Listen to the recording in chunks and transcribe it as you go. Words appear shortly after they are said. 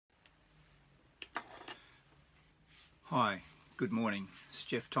Hi, good morning. It's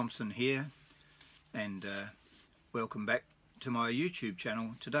Jeff Thompson here, and welcome back to my YouTube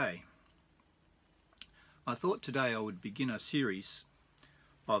channel today. I thought today I would begin a series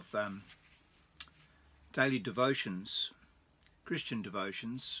of daily devotions, Christian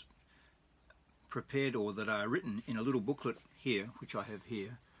devotions, prepared or that are written in a little booklet here, which I have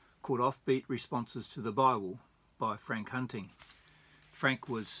here, called Offbeat Responses to the Bible by Frank Hunting. Frank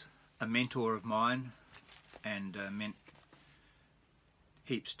was a mentor of mine and meant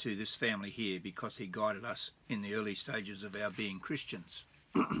heaps to this family here because he guided us in the early stages of our being Christians.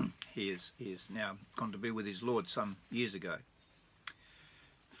 He is now gone to be with his Lord some years ago.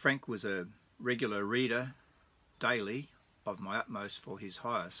 Frank was a regular reader daily of My Utmost for His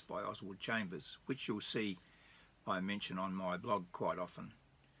Highest by Oswald Chambers, which you'll see I mention on my blog quite often.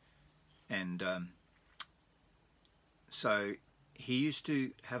 And so he used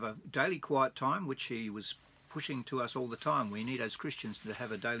to have a daily quiet time, which he was pushing to us all the time. We need as Christians to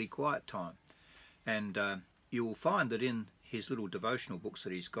have a daily quiet time. And you will find that in his little devotional books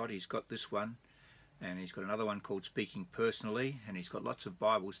that he's got this one, and he's got another one called Speaking Personally, and he's got lots of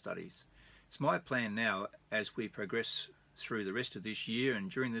Bible studies. It's my plan now, as we progress through the rest of this year and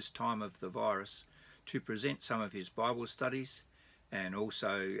during this time of the virus, to present some of his Bible studies and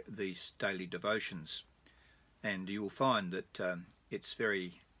also these daily devotions. And you will find that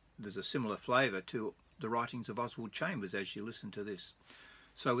there's a similar flavour to the writings of Oswald Chambers as you listen to this.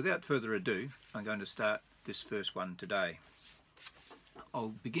 So without further ado, I'm going to start this first one today.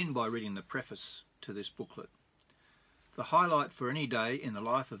 I'll begin by reading the preface to this booklet. The highlight for any day in the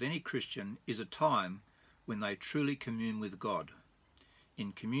life of any Christian is a time when they truly commune with God.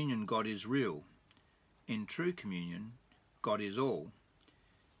 In communion, God is real. In true communion, God is all.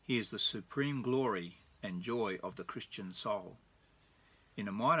 He is the supreme glory and joy of the Christian soul. In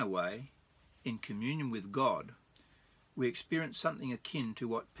a minor way, in communion with God, we experience something akin to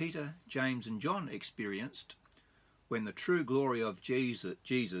what Peter, James and John experienced when the true glory of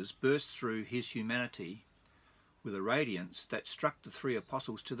Jesus burst through his humanity with a radiance that struck the three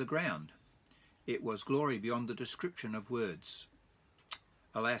apostles to the ground. It was glory beyond the description of words.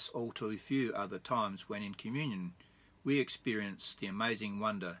 Alas, all too few are the times when in communion we experience the amazing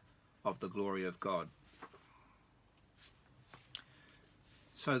wonder of the glory of God.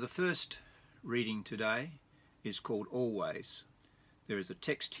 So the first reading today is called Always. There is a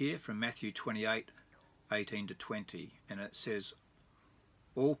text here from Matthew 28:18 to 20, and it says,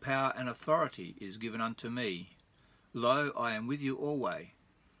 "All power and authority is given unto me. Lo, I am with you always,"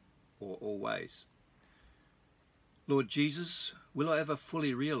 or always. Lord Jesus, will I ever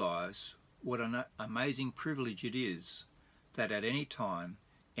fully realise what an amazing privilege it is that at any time,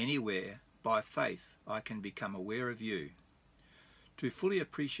 anywhere, by faith, I can become aware of you. To fully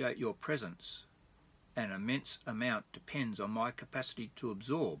appreciate your presence, an immense amount depends on my capacity to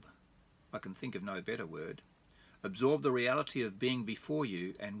absorb, I can think of no better word, absorb the reality of being before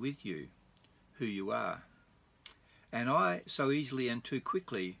you and with you, who you are. And I so easily and too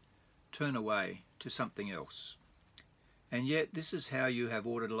quickly turn away to something else. And yet this is how you have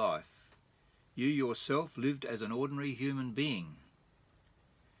ordered life. You yourself lived as an ordinary human being.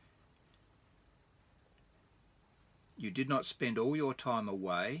 You did not spend all your time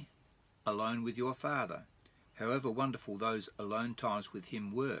away, alone with your Father, however wonderful those alone times with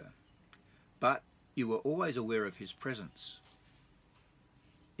him were. But you were always aware of his presence.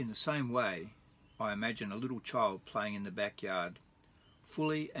 In the same way, I imagine a little child playing in the backyard,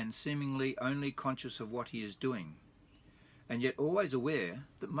 fully and seemingly only conscious of what he is doing, and yet always aware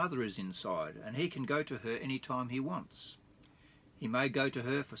that Mother is inside and he can go to her any time he wants. He may go to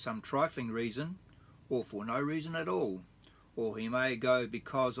her for some trifling reason, or for no reason at all, or he may go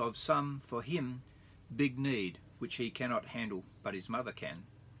because of some, for him, big need which he cannot handle but his mother can.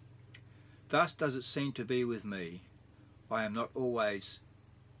 Thus does it seem to be with me. I may not always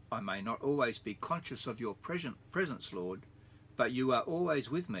be conscious of your presence, Lord, but you are always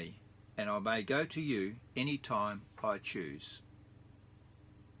with me, and I may go to you any time I choose.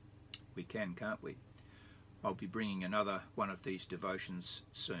 We can, can't we? I'll be bringing another one of these devotions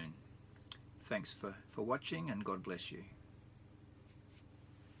soon. Thanks for watching, and God bless you.